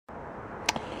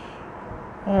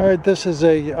Alright, this is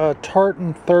a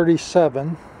Tartan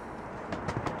 37.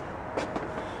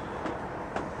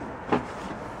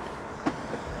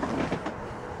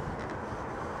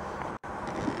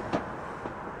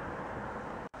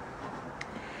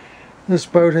 This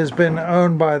boat has been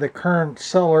owned by the current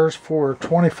sellers for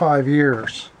 25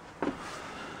 years.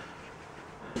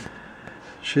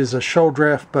 She's a shoal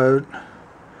draft boat.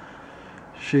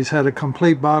 She's had a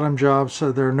complete bottom job,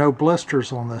 so there are no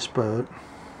blisters on this boat.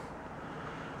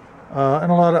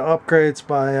 And a lot of upgrades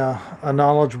by a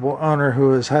knowledgeable owner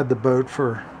who has had the boat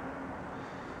for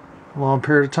a long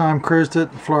period of time. Cruised it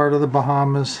in Florida, the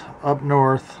Bahamas, up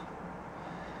north.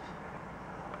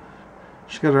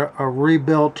 She's got a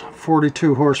rebuilt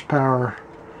 42 horsepower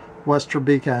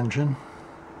Westerbeek engine.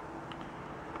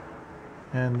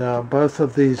 And both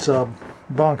of these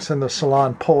bunks in the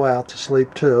salon pull out to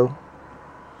sleep too.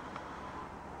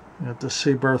 You have the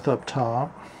sea berth up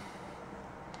top.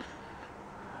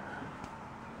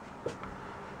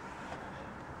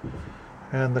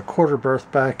 And the quarter berth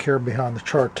back here behind the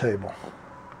chart table.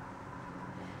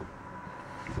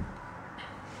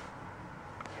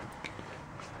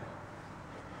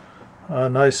 A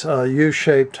nice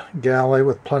U-shaped galley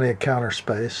with plenty of counter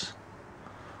space.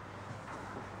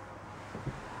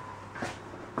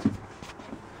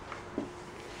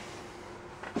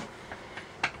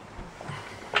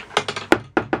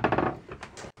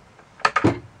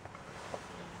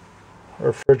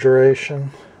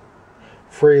 Refrigeration,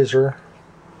 freezer.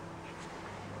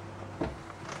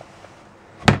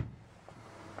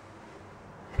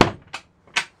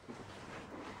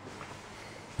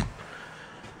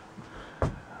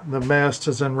 The mast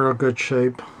is in real good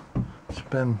shape. It's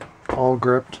been all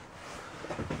gripped.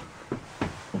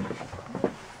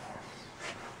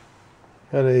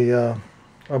 Got a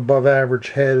above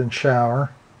average head and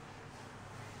shower.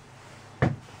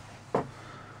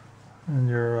 And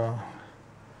your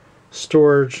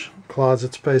storage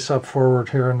closet space up forward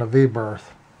here in the V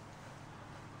berth.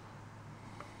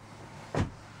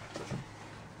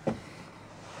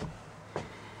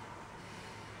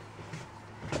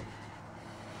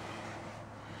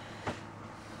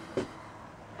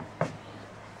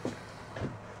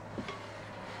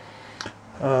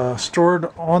 Stored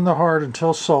on the Heart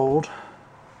until sold.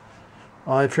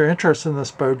 If you're interested in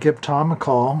this boat, give Tom a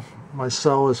call. My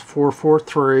cell is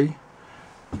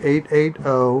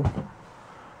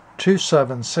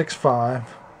 443-880-2765.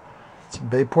 It's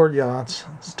Bayport Yachts.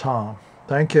 It's Tom.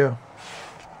 Thank you.